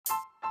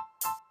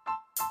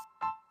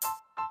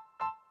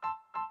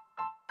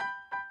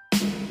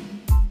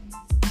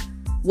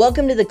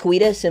Welcome to the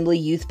Coweta Assembly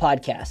Youth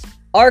Podcast.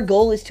 Our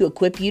goal is to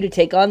equip you to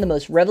take on the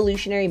most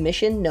revolutionary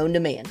mission known to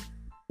man.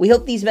 We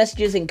hope these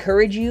messages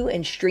encourage you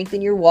and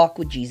strengthen your walk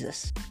with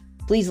Jesus.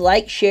 Please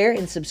like, share,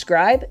 and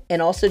subscribe,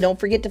 and also don't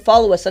forget to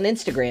follow us on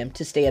Instagram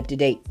to stay up to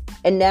date.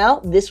 And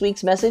now, this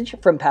week's message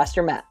from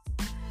Pastor Matt.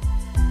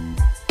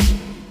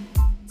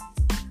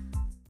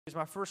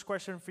 My first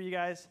question for you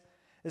guys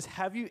is,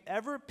 have you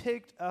ever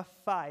picked a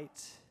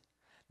fight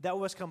that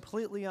was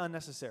completely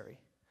unnecessary?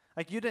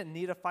 Like, you didn't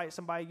need to fight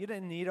somebody, you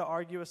didn't need to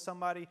argue with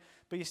somebody,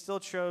 but you still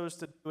chose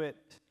to do it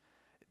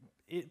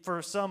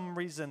for some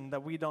reason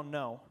that we don't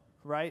know,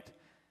 right?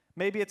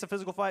 Maybe it's a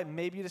physical fight,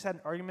 maybe you just had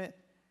an argument.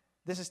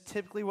 This is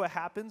typically what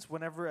happens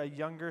whenever a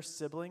younger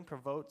sibling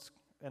provokes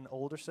an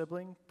older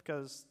sibling,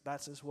 because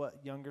that's just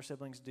what younger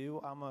siblings do.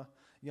 I'm a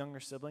younger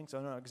sibling, so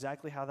I know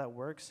exactly how that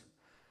works.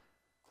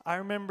 I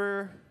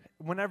remember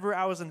whenever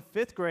I was in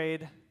 5th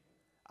grade,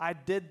 I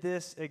did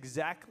this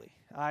exactly.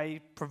 I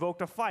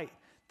provoked a fight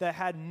that I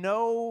had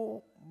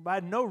no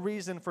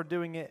reason for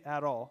doing it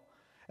at all.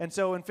 And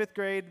so in 5th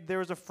grade, there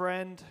was a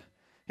friend.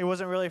 He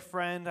wasn't really a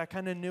friend. I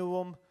kind of knew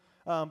him.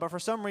 But for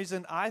some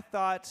reason, I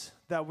thought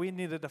that we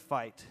needed to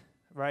fight,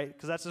 right?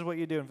 Because that's just what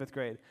you do in 5th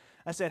grade.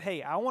 I said,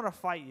 hey, I want to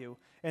fight you.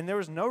 And there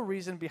was no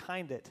reason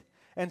behind it.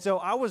 And so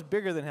I was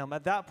bigger than him.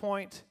 At that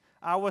point,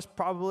 I was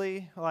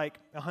probably like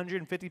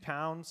 150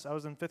 pounds. I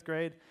was in 5th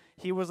grade.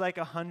 He was like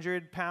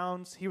 100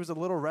 pounds. He was a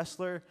little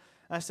wrestler.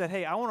 I said,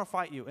 hey, I want to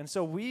fight you. And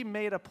so we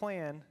made a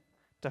plan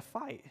to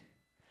fight.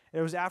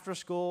 It was after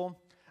school.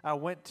 I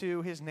went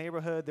to his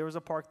neighborhood. There was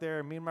a park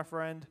there. Me and my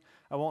friend,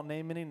 I won't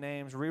name any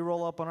names,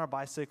 re-roll up on our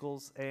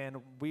bicycles, and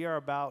we are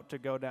about to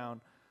go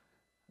down.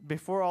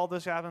 Before all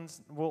this happens,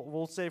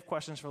 we'll save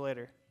questions for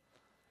later.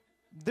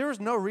 There was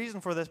no reason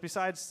for this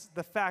besides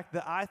the fact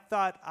that I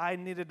thought I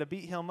needed to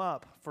beat him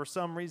up for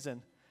some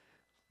reason.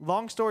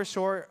 Long story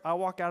short, I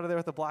walk out of there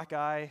with a black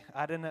eye.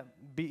 I didn't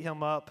beat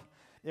him up.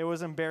 It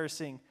was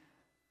embarrassing.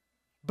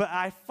 But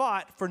I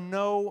fought for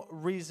no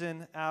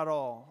reason at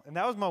all. And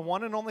that was my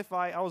one and only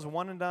fight. I was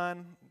one and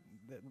done.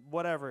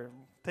 Whatever.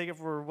 Take it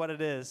for what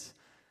it is.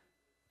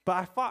 But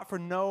I fought for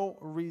no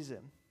reason.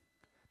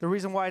 The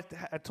reason why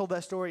I told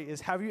that story is,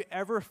 have you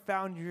ever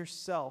found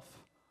yourself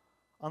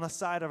on the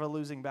side of a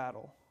losing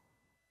battle?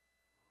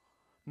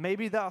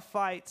 Maybe that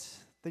fight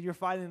that you're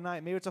fighting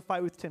tonight, maybe it's a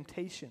fight with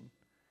temptation.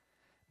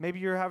 Maybe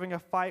you're having a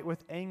fight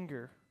with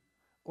anger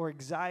or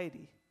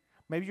anxiety.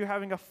 Maybe you're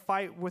having a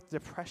fight with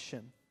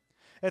depression.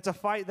 It's a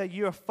fight that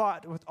you have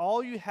fought with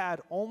all you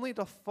had only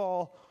to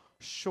fall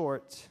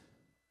short.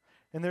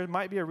 And there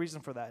might be a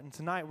reason for that. And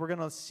tonight we're going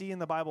to see in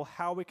the Bible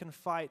how we can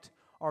fight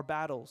our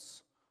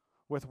battles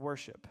with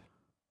worship.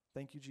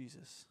 Thank you,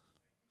 Jesus.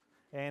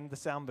 And the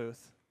sound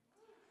booth.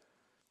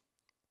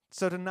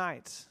 So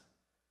tonight,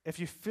 if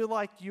you feel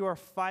like you are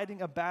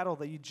fighting a battle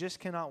that you just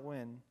cannot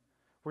win,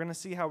 we're going to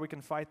see how we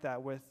can fight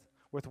that with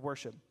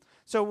worship.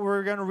 So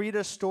we're going to read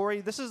a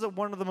story. This is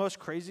one of the most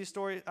crazy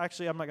stories.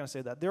 Actually, I'm not going to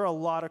say that. There are a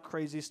lot of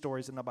crazy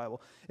stories in the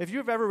Bible. If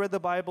you've ever read the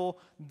Bible,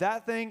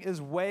 that thing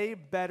is way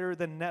better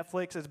than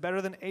Netflix. It's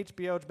better than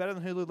HBO. It's better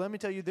than Hulu. Let me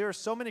tell you, there are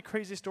so many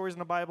crazy stories in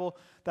the Bible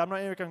that I'm not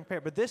even going to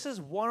compare. But this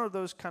is one of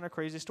those kind of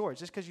crazy stories,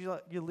 just because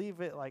you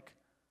leave it like,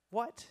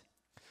 what?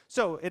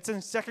 So it's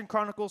in 2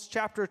 Chronicles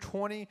chapter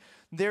 20.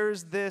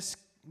 There's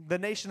the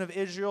nation of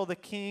Israel. The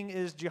king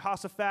is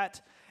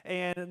Jehoshaphat.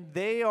 And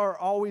they are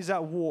always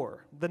at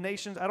war. The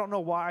nations, I don't know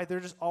why, they're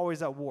just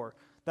always at war.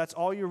 That's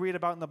all you read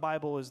about in the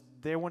Bible is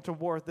they went to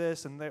war with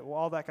this and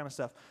all that kind of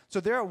stuff. So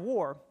they're at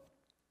war.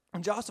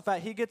 And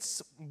Jehoshaphat, he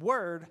gets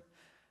word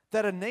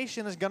that a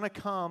nation is going to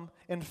come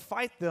and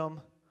fight them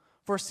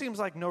for it seems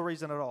like no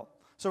reason at all.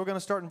 So we're going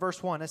to start in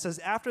verse 1. It says,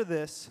 after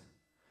this,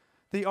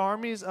 the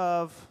armies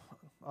of,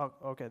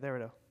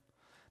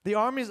 the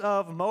armies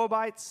of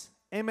Moabites,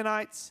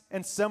 Ammonites,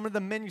 and some of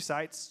the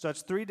Menusites, so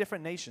that's 3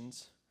 different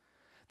nations,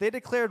 they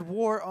declared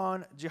war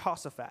on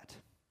Jehoshaphat.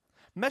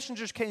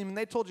 Messengers came and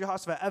they told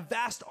Jehoshaphat, a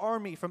vast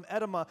army from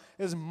Edomah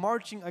is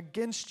marching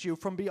against you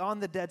from beyond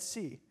the Dead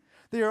Sea.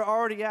 They are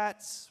already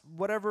at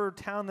whatever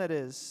town that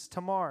is,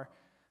 Tamar.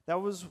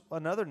 That was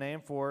another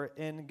name for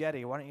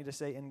En-Gedi. Why don't you just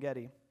say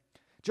En-Gedi?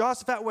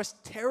 Jehoshaphat was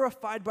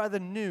terrified by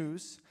the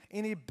news,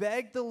 and he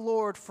begged the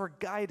Lord for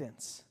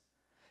guidance.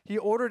 He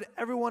ordered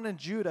everyone in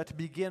Judah to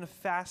begin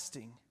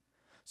fasting.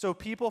 So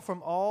people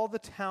from all the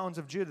towns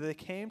of Judah, they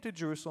came to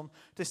Jerusalem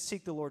to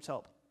seek the Lord's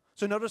help.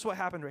 So notice what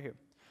happened right here.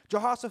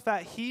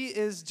 Jehoshaphat, he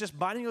is just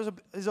minding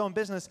his own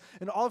business,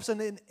 and all of a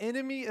sudden an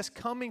enemy is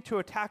coming to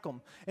attack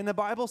him. And the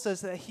Bible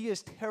says that he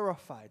is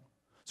terrified.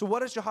 So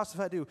what does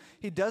Jehoshaphat do?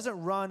 He doesn't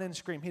run and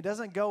scream. He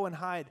doesn't go and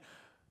hide.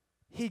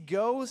 He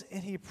goes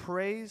and he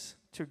prays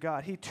to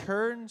God. He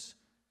turns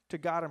to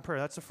God in prayer.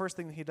 That's the first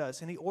thing that he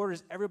does. And he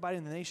orders everybody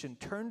in the nation,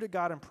 turn to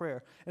God in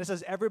prayer. And it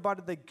says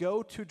everybody, they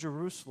go to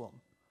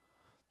Jerusalem.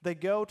 They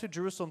go to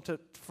Jerusalem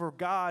for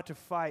God to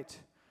fight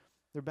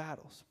their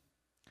battles.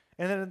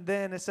 And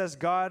then it says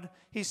God,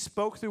 he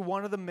spoke through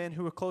one of the men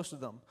who were close to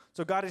them.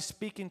 So God is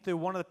speaking through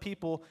one of the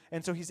people,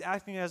 and so he's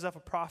acting as if a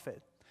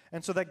prophet.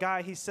 And so that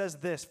guy, he says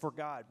this for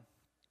God.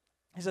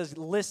 He says,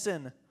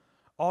 listen,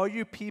 All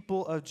you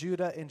people of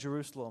Judah and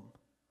Jerusalem,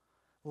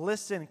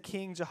 listen,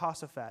 King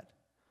Jehoshaphat.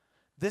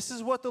 This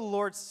is what the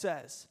Lord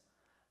says.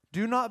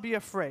 Do not be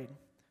afraid.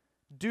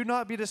 Do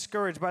not be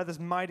discouraged by this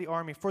mighty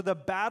army, for the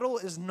battle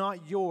is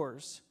not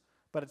yours,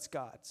 but it's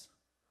God's.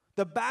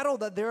 The battle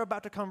that they're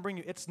about to come bring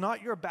you, it's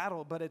not your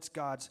battle, but it's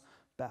God's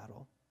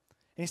battle.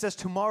 And he says,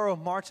 tomorrow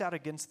march out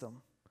against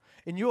them.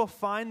 And you will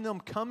find them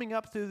coming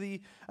up through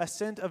the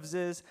ascent of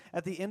Ziz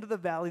at the end of the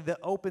valley that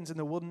opens in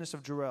the wilderness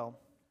of Jeruel.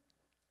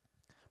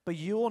 But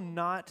you will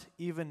not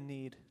even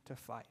need to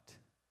fight.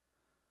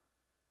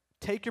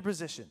 Take your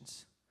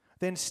positions.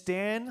 Then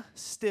stand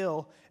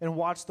still and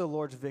watch the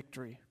Lord's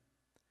victory.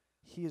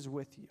 He is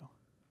with you.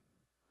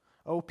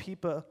 O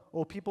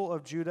people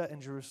of Judah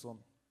and Jerusalem,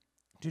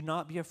 do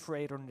not be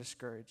afraid or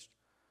discouraged.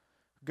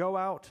 Go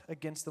out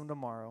against them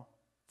tomorrow,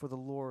 for the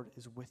Lord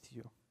is with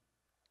you.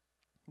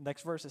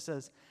 Next verse, it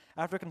says,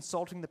 after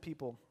consulting the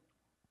people,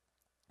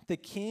 the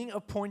king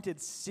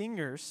appointed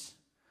singers.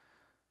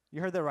 You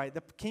heard that right.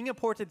 The king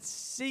appointed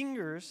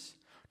singers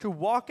to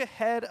walk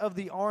ahead of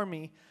the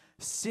army,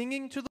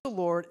 singing to the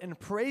Lord and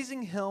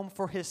praising him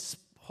for his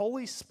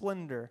holy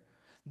splendor.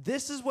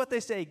 This is what they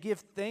say,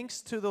 give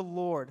thanks to the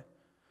Lord,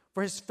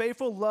 for his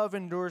faithful love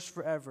endures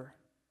forever.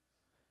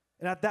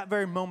 And at that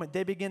very moment,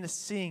 they began to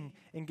sing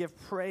and give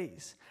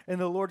praise.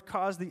 And the Lord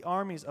caused the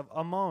armies of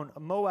Ammon,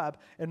 Moab,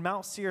 and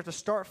Mount Seir to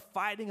start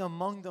fighting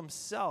among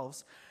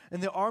themselves.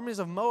 And the armies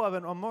of Moab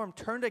and Ammon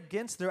turned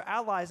against their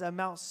allies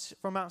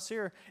from Mount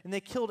Seir, and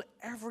they killed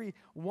every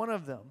one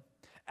of them.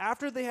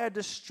 After they had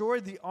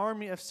destroyed the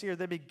army of Seir,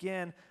 they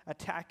began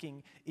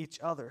attacking each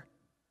other.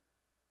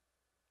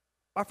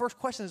 Our first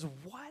question is,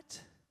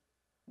 what?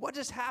 What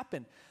just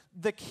happened?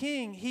 The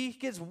king, he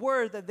gets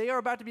word that they are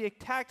about to be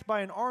attacked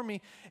by an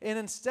army, and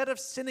instead of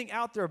sending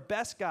out their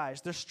best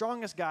guys, their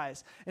strongest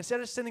guys, instead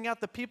of sending out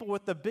the people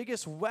with the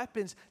biggest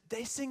weapons,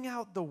 they sing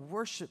out the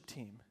worship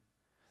team.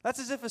 That's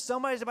as if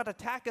somebody's about to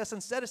attack us,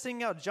 instead of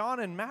sending out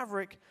John and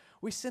Maverick,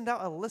 we send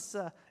out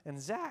Alyssa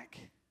and Zach.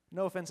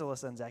 No offense,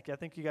 Alyssa and Zach. I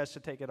think you guys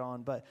should take it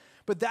on. But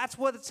that's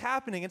what's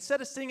happening. Instead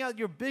of sending out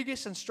your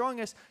biggest and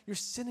strongest, you're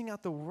sending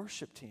out the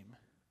worship team.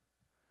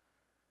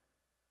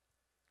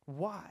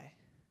 Why?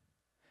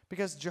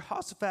 Because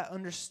Jehoshaphat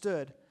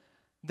understood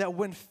that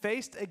when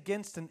faced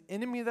against an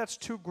enemy that's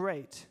too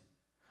great,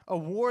 a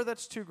war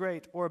that's too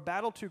great, or a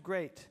battle too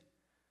great,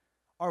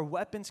 our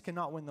weapons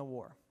cannot win the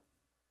war.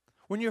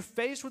 When you're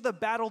faced with a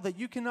battle that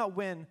you cannot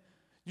win,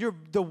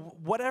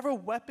 whatever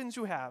weapons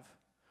you have,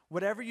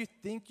 whatever you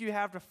think you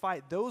have to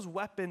fight, those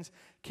weapons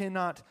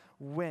cannot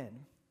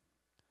win.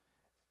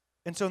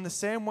 And so in the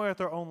same way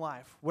with our own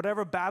life,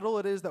 whatever battle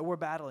it is that we're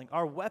battling,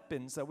 our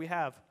weapons that we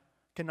have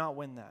cannot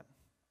win that.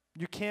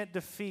 You can't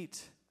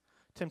defeat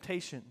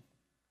temptation.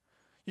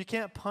 You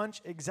can't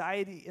punch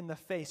anxiety in the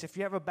face. If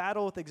you have a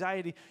battle with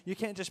anxiety, you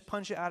can't just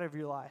punch it out of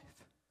your life.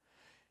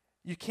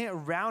 You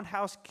can't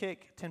roundhouse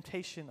kick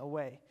temptation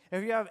away.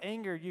 If you have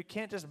anger, you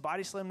can't just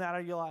body slam that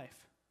out of your life.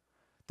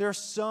 There are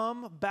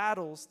some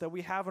battles that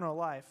we have in our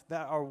life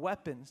that are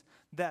weapons,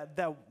 that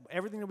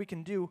everything that we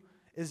can do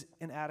is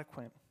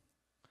inadequate.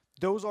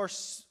 Those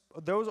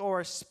are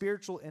a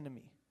spiritual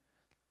enemy.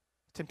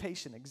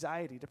 Temptation,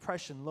 anxiety,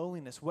 depression,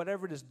 loneliness,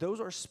 whatever it is, those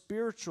are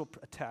spiritual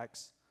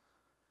attacks.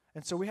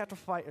 And so we have to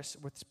fight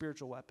with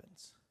spiritual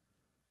weapons.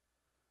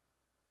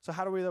 So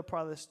how do we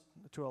apply this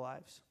to our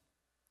lives?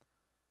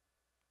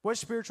 What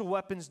spiritual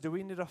weapons do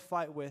we need to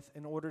fight with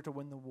in order to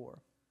win the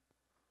war?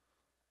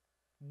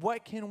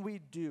 What can we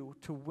do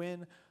to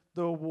win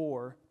the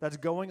war that's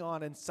going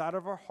on inside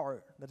of our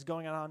heart, that's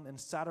going on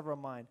inside of our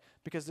mind?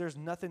 Because there's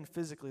nothing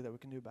physically that we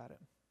can do about it.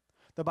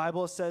 The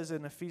Bible says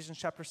in Ephesians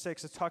chapter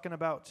 6, it's talking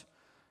about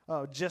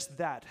just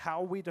that,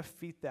 how we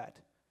defeat that.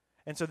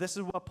 And so this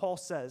is what Paul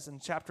says in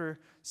chapter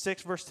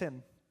 6, verse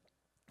 10.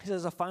 He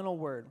says a final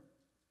word.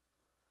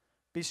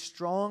 Be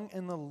strong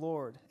in the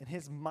Lord and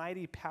his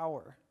mighty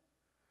power.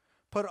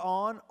 Put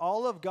on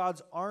all of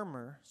God's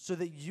armor so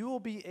that you will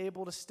be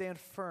able to stand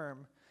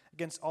firm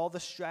against all the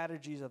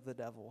strategies of the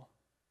devil.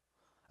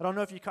 I don't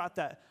know if you caught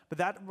that, but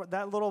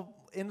that little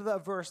end of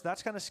that verse,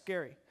 that's kind of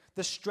scary.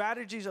 The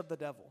strategies of the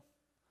devil.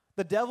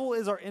 The devil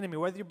is our enemy.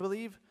 Whether you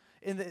believe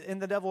in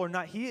the devil or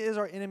not, he is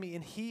our enemy,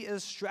 and he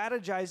is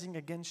strategizing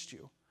against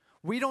you.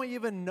 We don't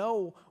even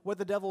know what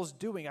the devil is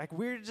doing. Like,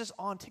 we're just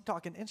on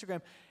TikTok and Instagram,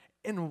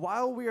 and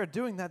while we are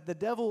doing that, the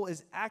devil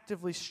is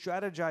actively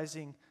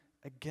strategizing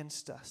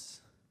against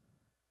us.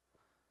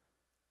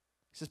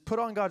 He says, put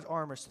on God's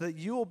armor so that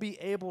you will be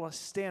able to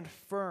stand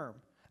firm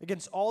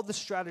against all the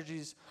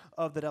strategies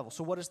of the devil.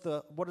 So what is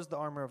the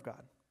armor of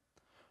God?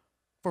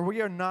 For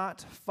we are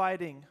not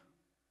fighting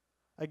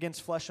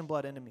against flesh and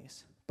blood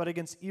enemies, but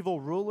against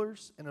evil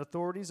rulers and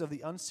authorities of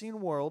the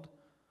unseen world,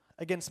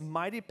 against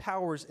mighty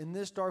powers in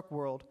this dark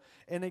world,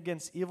 and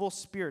against evil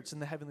spirits in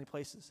the heavenly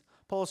places.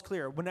 Paul is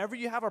clear. Whenever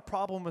you have a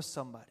problem with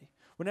somebody,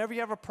 whenever you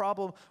have a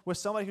problem with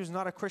somebody who's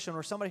not a Christian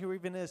or somebody who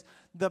even is,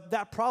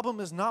 that problem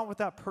is not with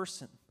that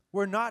person.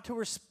 We're not to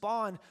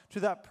respond to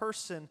that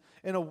person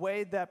in a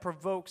way that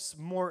provokes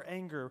more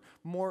anger,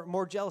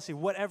 more jealousy,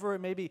 whatever it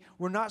may be.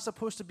 We're not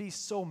supposed to be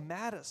so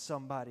mad at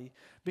somebody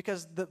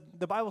because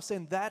the Bible's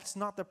saying that's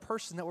not the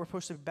person that we're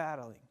supposed to be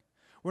battling.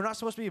 We're not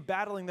supposed to be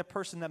battling the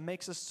person that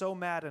makes us so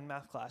mad in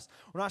math class.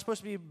 We're not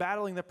supposed to be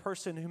battling the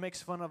person who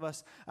makes fun of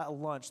us at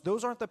lunch.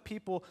 Those aren't the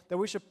people that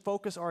we should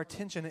focus our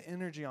attention and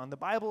energy on. The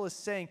Bible is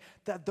saying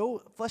that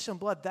though flesh and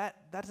blood, that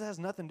has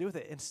nothing to do with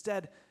it.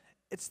 Instead,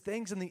 it's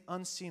things in the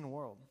unseen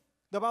world.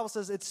 The Bible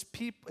says it's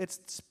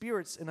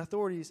spirits and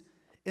authorities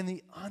in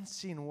the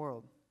unseen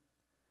world.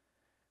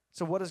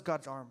 So what is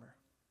God's armor?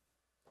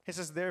 He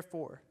says,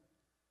 therefore,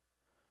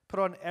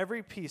 put on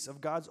every piece of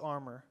God's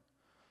armor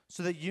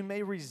so that you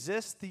may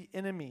resist the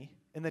enemy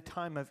in the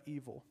time of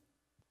evil.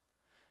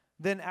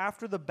 Then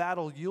after the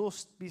battle, you'll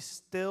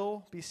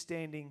still be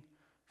standing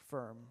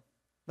firm.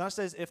 Not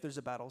says if there's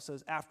a battle, it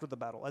says after the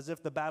battle, as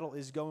if the battle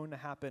is going to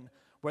happen.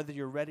 Whether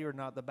you're ready or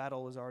not, the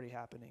battle is already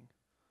happening.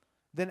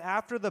 Then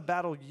after the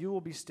battle, you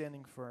will be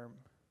standing firm.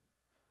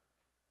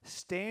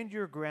 Stand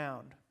your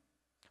ground,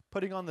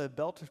 putting on the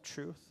belt of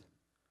truth,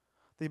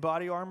 the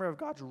body armor of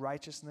God's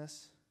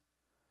righteousness.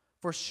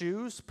 For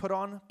shoes, put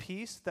on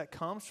peace that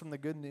comes from the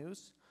good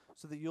news,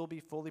 so that you'll be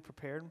fully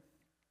prepared.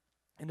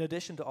 In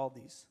addition to all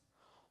these,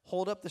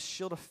 hold up the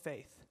shield of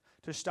faith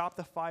to stop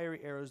the fiery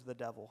arrows of the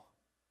devil.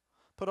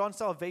 Put on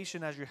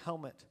salvation as your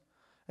helmet,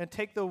 and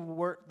take the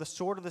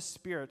sword of the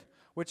Spirit,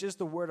 which is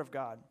the word of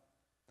God.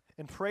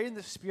 And pray in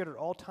the Spirit at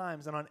all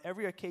times and on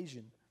every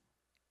occasion.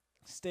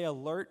 Stay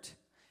alert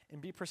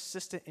and be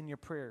persistent in your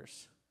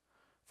prayers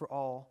for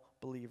all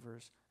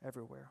believers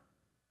everywhere.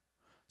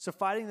 So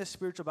fighting this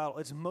spiritual battle,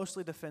 it's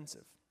mostly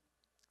defensive.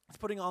 It's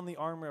putting on the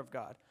armor of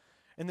God.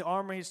 And the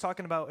armor he's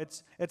talking about,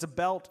 it's a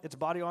belt, it's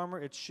body armor,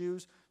 it's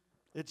shoes,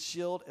 it's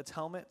shield, it's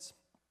helmets.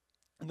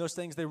 And those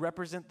things, they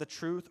represent the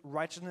truth,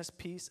 righteousness,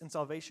 peace, and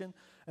salvation.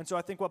 And so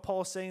I think what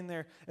Paul is saying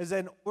there is that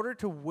in order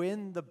to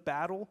win the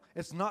battle,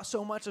 it's not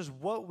so much as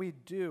what we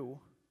do,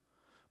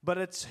 but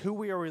it's who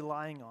we are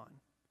relying on.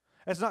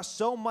 It's not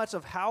so much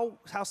of how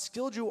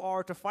skilled you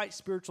are to fight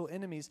spiritual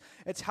enemies.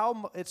 It's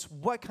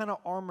what kind of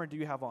armor do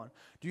you have on?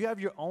 Do you have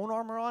your own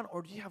armor on,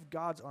 or do you have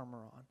God's armor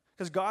on?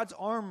 Because God's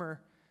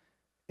armor,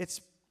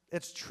 it's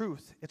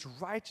truth, it's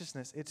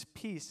righteousness, it's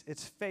peace,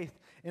 it's faith,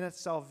 and it's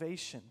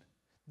salvation.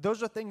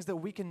 Those are things that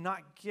we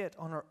cannot get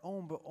on our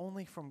own, but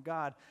only from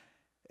God.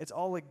 It's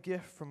all a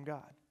gift from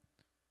God.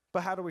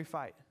 But how do we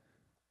fight?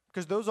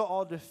 Because those are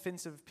all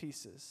defensive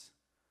pieces.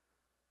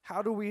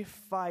 How do we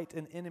fight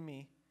an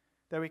enemy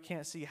that we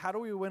can't see? How do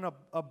we win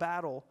a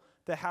battle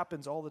that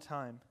happens all the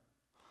time?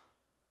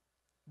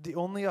 The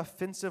only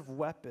offensive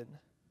weapon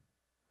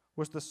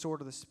was the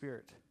sword of the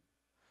Spirit,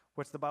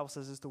 which the Bible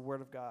says is the word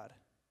of God.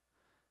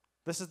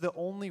 This is the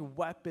only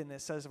weapon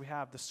it says we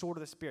have, the sword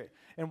of the Spirit.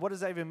 And what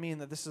does that even mean,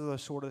 that this is the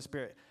sword of the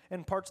Spirit?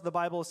 In parts of the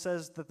Bible, it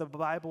says that the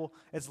Bible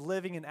is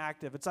living and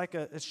active.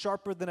 It's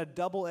sharper than a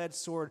double-edged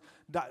sword,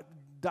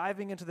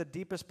 diving into the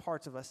deepest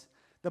parts of us.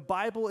 The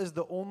Bible is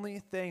the only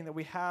thing that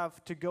we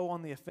have to go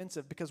on the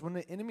offensive, because when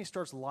the enemy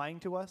starts lying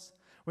to us,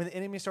 when the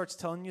enemy starts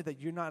telling you that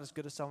you're not as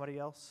good as somebody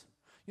else,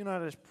 you're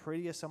not as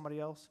pretty as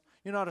somebody else,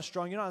 you're not as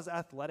strong, you're not as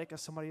athletic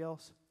as somebody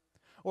else,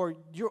 or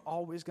you're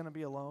always going to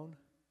be alone,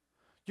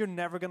 you're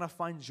never going to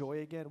find joy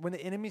again. When the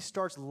enemy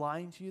starts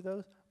lying to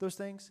you those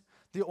things,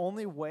 the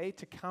only way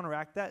to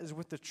counteract that is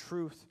with the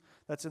truth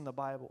that's in the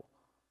Bible.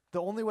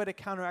 The only way to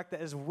counteract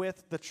that is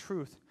with the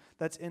truth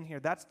that's in here.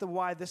 That's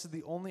why this is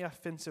the only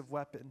offensive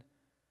weapon.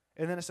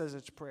 And then it says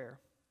it's prayer.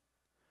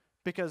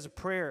 Because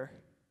prayer,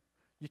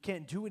 you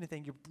can't do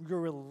anything. You're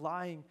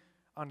relying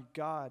on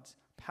God's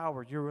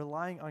power. You're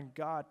relying on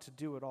God to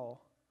do it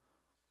all.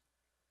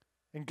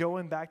 And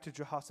going back to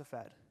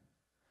Jehoshaphat,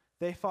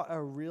 they fought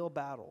a real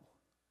battle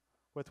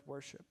with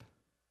worship.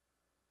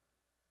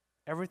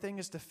 Everything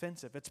is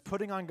defensive. It's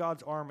putting on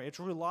God's armor. It's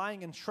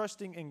relying and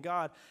trusting in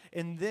God.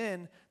 And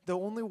then the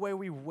only way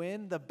we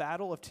win the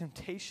battle of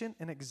temptation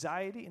and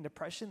anxiety and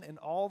depression and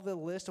all the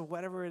list of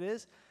whatever it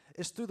is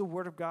through the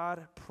word of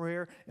God,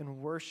 prayer, and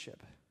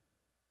worship.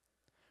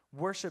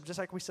 Worship, just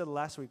like we said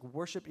last week,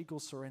 worship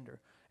equals surrender.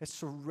 It's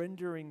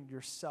surrendering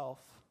yourself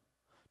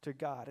to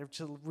God.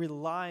 It's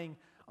relying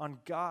on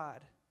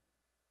God.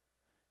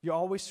 You're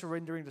always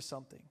surrendering to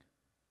something.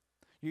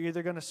 You're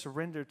either going to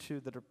surrender to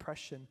the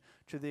depression,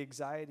 to the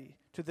anxiety,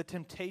 to the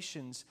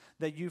temptations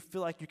that you feel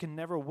like you can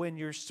never win.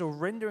 You're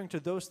surrendering to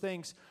those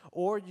things,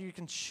 or you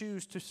can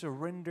choose to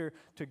surrender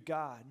to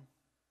God.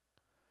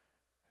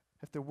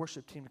 If the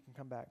worship team can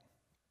come back.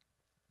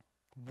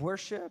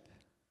 Worship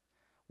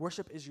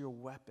is your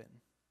weapon.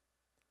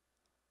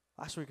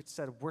 Last week it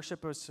said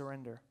worship is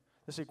surrender.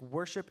 This week,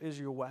 worship is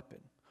your weapon.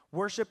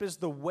 Worship is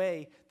the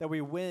way that we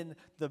win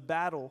the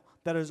battle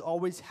that is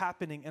always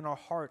happening in our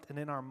heart and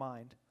in our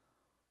mind.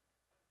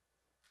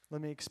 Let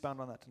me expound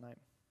on that tonight.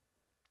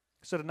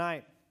 So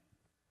tonight,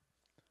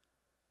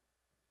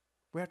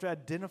 we have to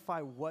identify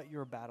what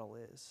your battle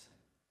is.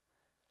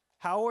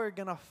 How are we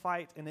going to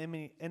fight an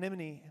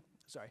enemy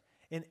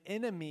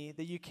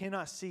that you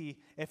cannot see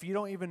if you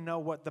don't even know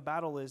what the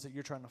battle is that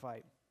you're trying to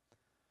fight?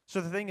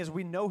 So the thing is,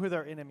 we know who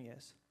their enemy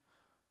is.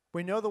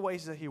 We know the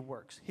ways that he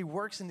works. He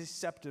works in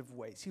deceptive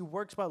ways. He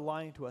works by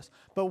lying to us.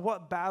 But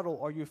what battle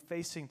are you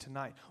facing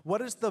tonight?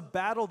 What is the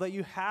battle that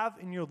you have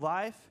in your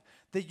life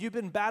that you've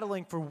been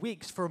battling for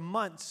weeks, for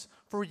months,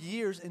 for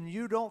years, and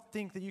you don't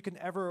think that you can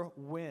ever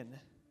win?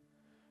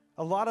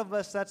 A lot of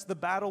us, that's the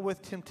battle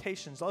with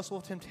temptations, lustful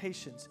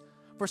temptations.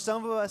 For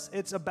some of us,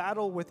 it's a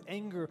battle with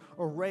anger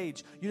or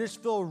rage. You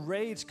just feel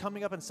rage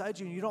coming up inside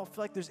you, and you don't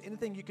feel like there's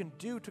anything you can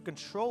do to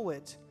control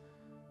it.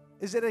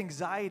 Is it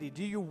anxiety?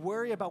 Do you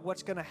worry about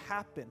what's going to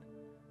happen?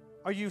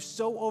 Are you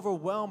so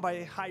overwhelmed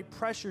by high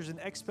pressures and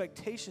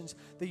expectations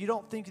that you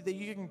don't think that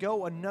you can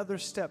go another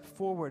step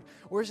forward?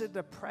 Or is it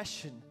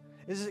depression?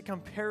 Is it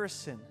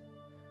comparison?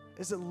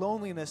 Is it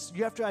loneliness?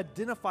 You have to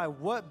identify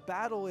what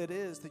battle it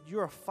is that you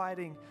are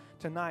fighting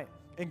tonight.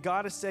 And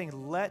God is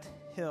saying, let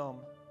him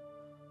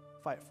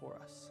fight for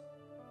us.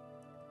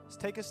 Let's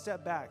take a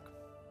step back.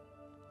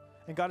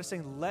 And God is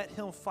saying, let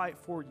him fight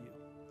for you.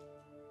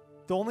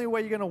 The only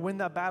way you're going to win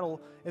that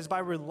battle is by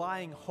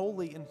relying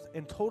wholly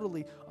and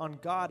totally on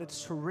God. It's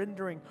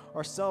surrendering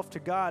ourselves to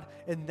God,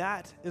 and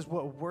that is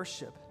what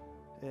worship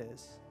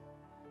is.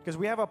 Because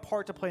we have a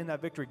part to play in that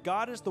victory.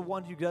 God is the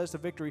one who does the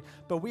victory,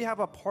 but we have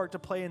a part to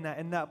play in that.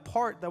 And that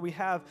part that we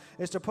have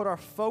is to put our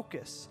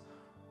focus,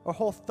 our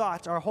whole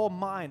thoughts, our whole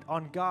mind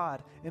on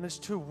God, and it's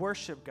to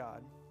worship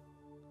God,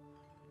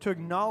 to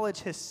acknowledge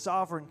his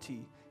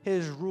sovereignty,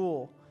 his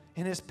rule,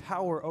 and his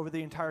power over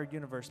the entire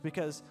universe.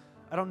 Because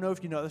I don't know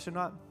if you know this or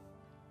not,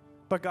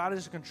 but God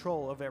is in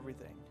control of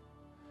everything.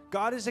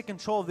 God is in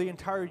control of the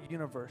entire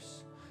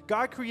universe.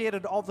 God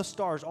created all the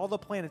stars, all the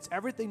planets,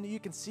 everything that you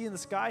can see in the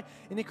sky,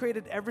 and he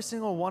created every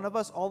single one of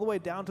us all the way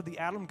down to the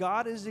atom.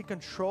 God is in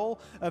control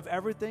of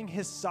everything.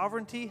 His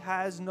sovereignty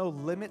has no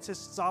limits. His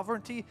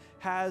sovereignty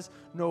has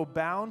no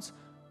bounds.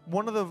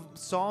 One of the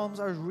Psalms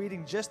I was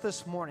reading just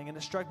this morning, and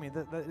it struck me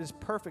that is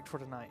perfect for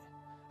tonight.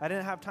 I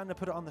didn't have time to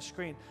put it on the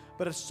screen,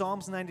 but it's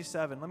Psalms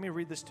 97. Let me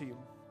read this to you.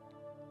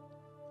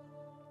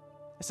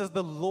 It says,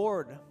 the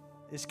Lord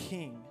is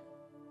king.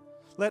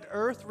 Let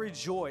earth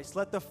rejoice.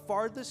 Let the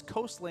farthest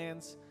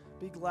coastlands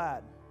be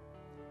glad.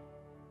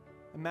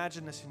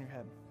 Imagine this in your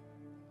head.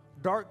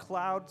 Dark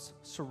clouds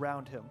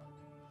surround him.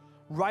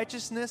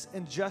 Righteousness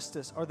and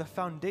justice are the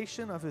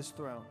foundation of his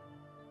throne.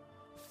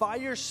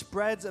 Fire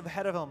spreads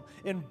ahead of him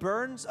and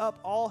burns up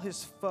all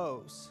his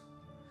foes.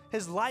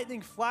 His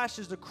lightning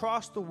flashes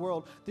across the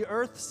world. The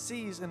earth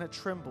sees and it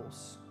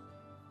trembles.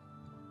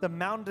 The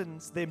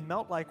mountains, they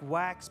melt like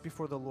wax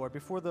before the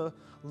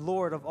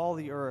Lord of all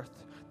the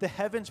earth. The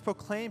heavens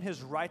proclaim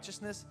his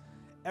righteousness.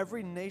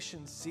 Every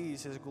nation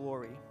sees his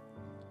glory.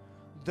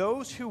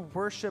 Those who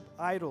worship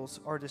idols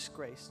are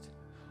disgraced.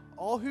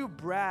 All who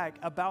brag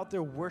about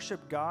their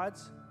worship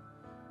gods,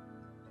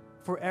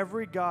 for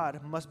every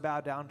god must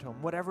bow down to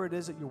him. Whatever it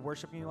is that you're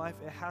worshiping in your life,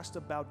 it has to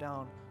bow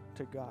down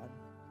to God.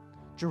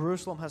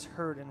 Jerusalem has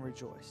heard and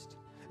rejoiced,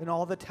 and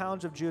all the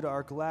towns of Judah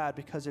are glad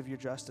because of your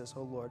justice,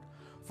 O Lord.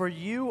 For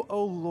you,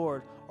 O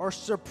Lord, are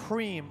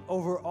supreme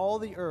over all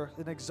the earth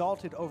and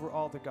exalted over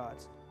all the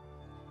gods.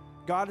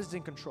 God is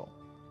in control.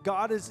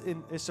 God is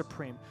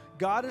supreme.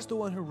 God is the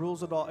one who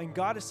rules it all. And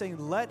God is saying,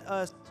 let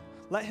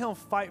him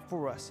fight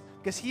for us,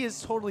 because he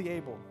is totally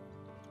able.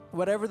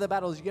 Whatever the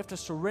battle is, you have to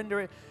surrender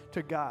it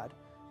to God.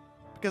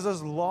 Because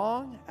as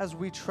long as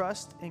we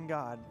trust in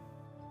God,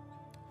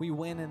 we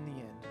win in the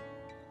end.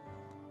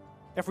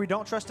 If we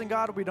don't trust in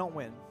God, we don't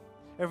win.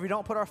 If we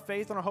don't put our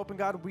faith and our hope in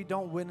God, we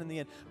don't win in the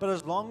end. But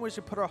as long as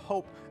we put our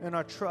hope and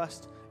our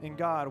trust in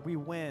God, we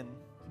win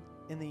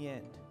in the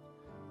end.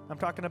 I'm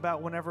talking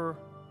about whenever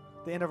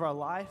the end of our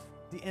life,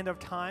 the end of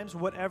times,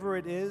 whatever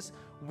it is,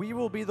 we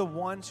will be the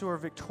ones who are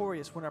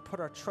victorious when I put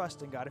our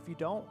trust in God. If you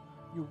don't,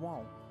 you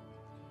won't.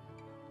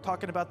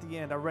 Talking about the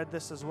end, I read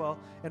this as well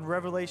in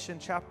Revelation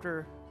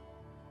chapter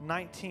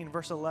 19,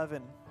 verse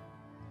 11.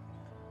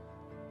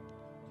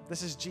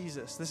 This is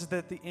Jesus. This is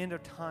at the end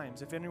of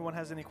times. If anyone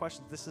has any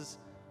questions,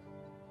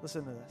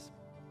 listen to this.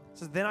 It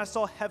says, then I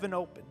saw heaven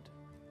opened,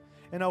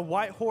 and a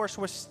white horse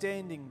was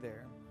standing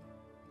there.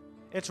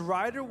 Its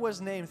rider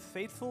was named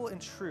Faithful and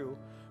True,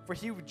 for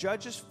he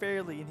judges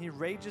fairly and he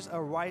rages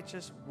a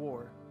righteous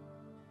war.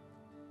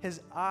 His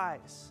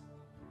eyes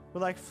were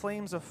like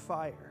flames of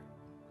fire,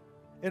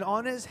 and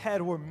on his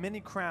head were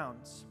many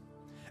crowns.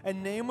 A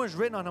name was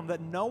written on him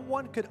that no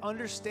one could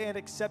understand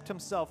except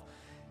himself.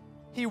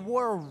 He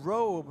wore a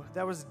robe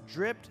that was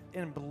dripped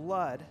in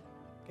blood,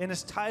 and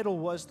his title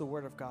was the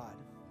Word of God.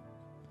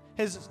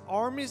 His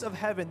armies of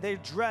heaven, they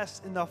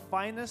dressed in the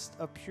finest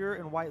of pure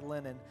and white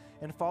linen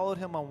and followed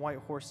him on white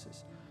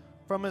horses.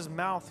 From his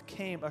mouth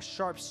came a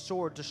sharp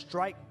sword to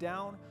strike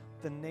down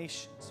the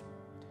nations.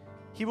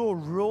 He will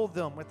rule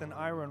them with an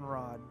iron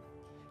rod.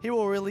 He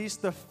will release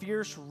the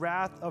fierce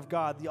wrath of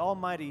God, the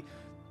Almighty,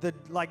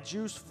 like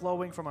juice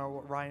flowing from a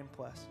wine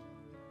press.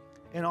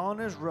 And on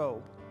his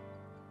robe,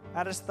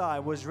 at his thigh,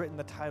 was written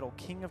the title,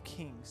 King of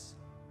Kings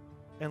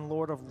and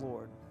Lord of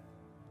Lords.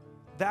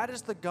 That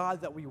is the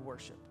God that we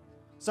worship.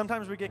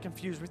 Sometimes we get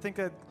confused. We think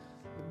that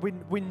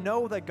We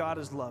know that God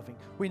is loving.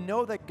 We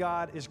know that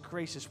God is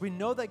gracious. We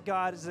know that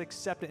God is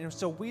accepting. And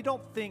so we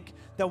don't think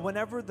that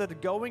whenever the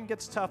going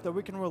gets tough that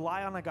we can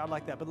rely on a God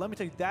like that. But let me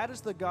tell you, that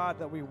is the God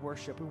that we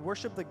worship. We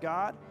worship the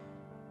God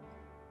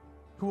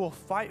who will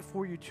fight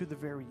for you to the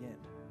very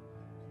end.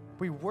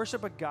 We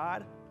worship a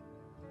God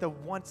that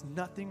wants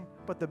nothing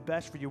but the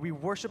best for you. We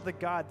worship the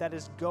God that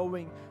is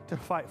going to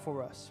fight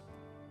for us.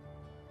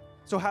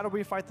 So how do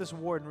we fight this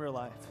war in real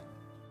life?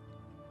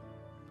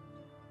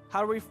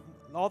 How do we,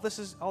 all this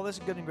is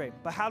good and great,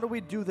 but how do we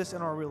do this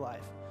in our real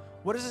life?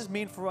 What does this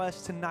mean for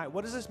us tonight?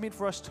 What does this mean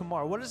for us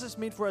tomorrow? What does this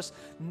mean for us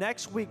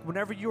next week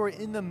whenever you are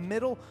in the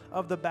middle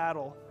of the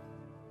battle?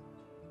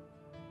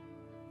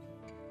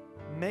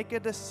 Make a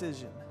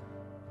decision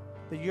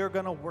that you're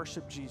going to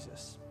worship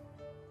Jesus.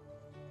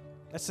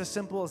 It's as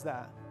simple as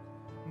that.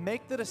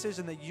 Make the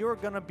decision that you're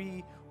going to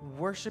be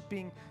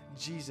worshiping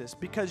Jesus,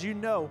 because you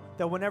know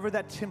that whenever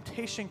that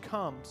temptation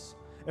comes,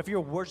 if you're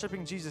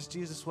worshiping Jesus,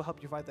 Jesus will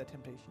help you fight that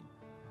temptation.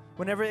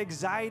 Whenever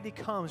anxiety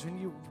comes, when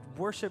you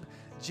worship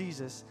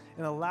Jesus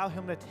and allow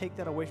him to take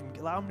that away from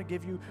you, allow him to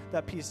give you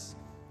that peace,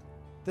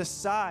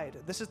 decide.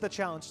 This is the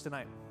challenge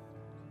tonight.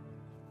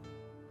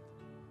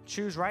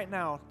 Choose right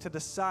now to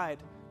decide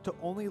to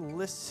only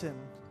listen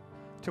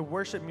to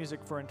worship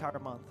music for an entire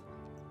month.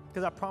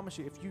 Because I promise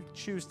you, if you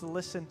choose to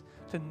listen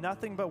to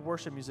nothing but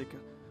worship music,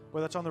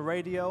 whether it's on the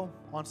radio,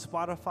 on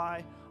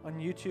Spotify, on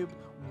YouTube,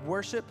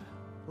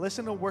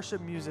 listen to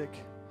worship music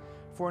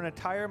for an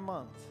entire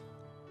month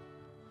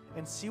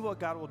and see what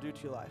God will do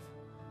to your life.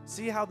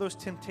 See how those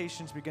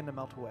temptations begin to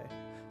melt away.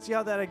 See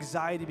how that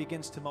anxiety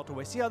begins to melt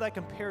away. See how that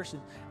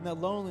comparison and that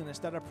loneliness,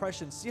 that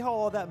oppression, see how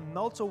all that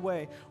melts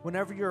away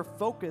whenever your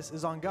focus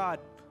is on God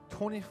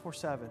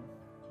 24/7.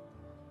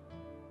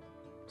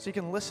 So you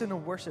can listen to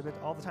worship it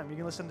all the time. You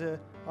can listen to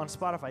on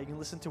Spotify. You can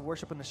listen to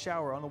worship in the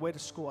shower, on the way to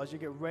school, as you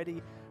get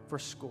ready for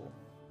school.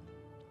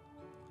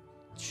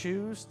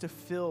 Choose to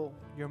fill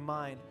your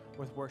mind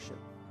with worship.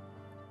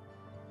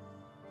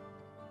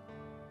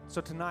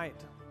 So tonight,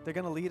 they're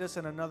going to lead us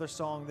in another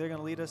song. They're going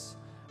to lead us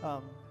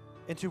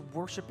into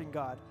worshiping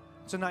God.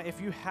 So tonight, if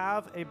you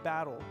have a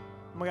battle,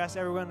 I'm going to ask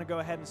everyone to go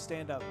ahead and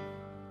stand up.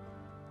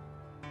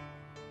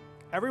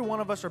 Every one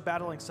of us are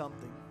battling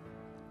something.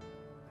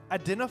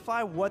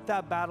 Identify what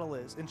that battle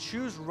is and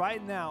choose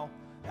right now,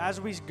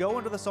 as we go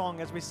into the song,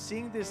 as we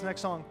sing this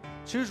next song,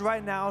 choose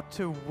right now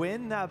to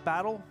win that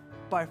battle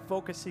by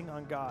focusing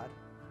on God,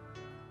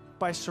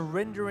 by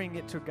surrendering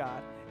it to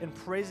God and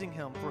praising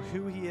him for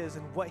who he is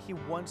and what he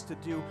wants to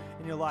do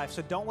in your life.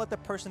 So don't let the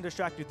person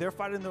distract you. They're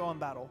fighting their own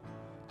battle.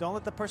 Don't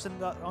let the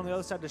person on the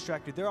other side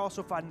distract you. They're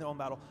also fighting their own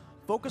battle.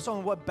 Focus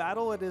on what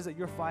battle it is that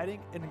you're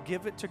fighting and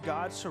give it to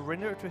God,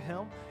 surrender it to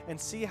him, and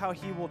see how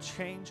he will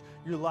change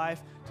your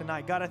life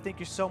tonight. God, I thank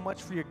you so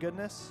much for your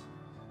goodness.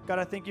 God,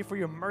 I thank you for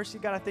your mercy.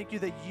 God, I thank you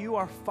that you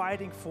are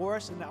fighting for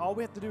us, and that all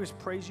we have to do is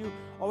praise you.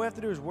 All we have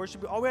to do is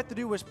worship you. All we have to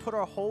do is put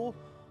our whole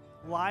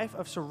life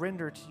of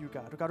surrender to you,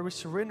 God. God, we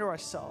surrender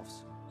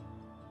ourselves.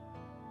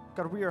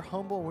 God, we are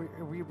humble.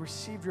 We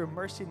receive your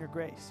mercy and your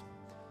grace.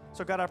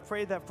 So, God, I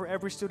pray that for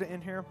every student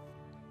in here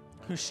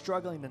who's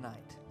struggling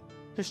tonight,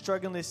 who's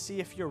struggling to see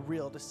if you're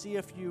real, to see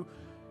if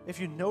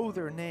you know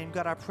their name,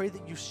 God, I pray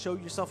that you show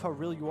yourself how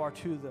real you are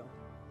to them.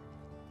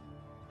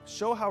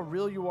 Show how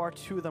real you are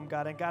to them,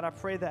 God. And God, I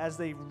pray that as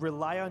they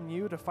rely on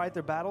you to fight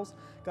their battles,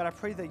 God, I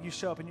pray that you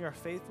show up and you are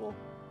faithful.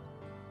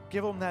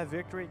 Give them that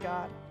victory,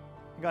 God.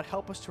 And God,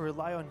 help us to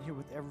rely on you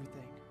with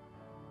everything.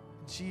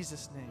 In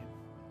Jesus' name,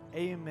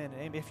 amen.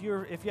 Amen. If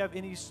you have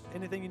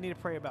anything you need to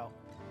pray about,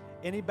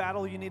 any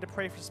battle you need to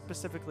pray for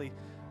specifically,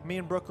 me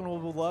and Brooklyn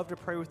will love to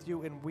pray with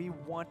you, and we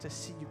want to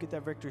see you get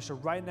that victory. So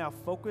right now,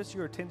 focus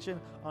your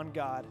attention on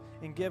God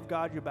and give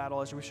God your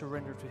battle as we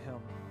surrender to him.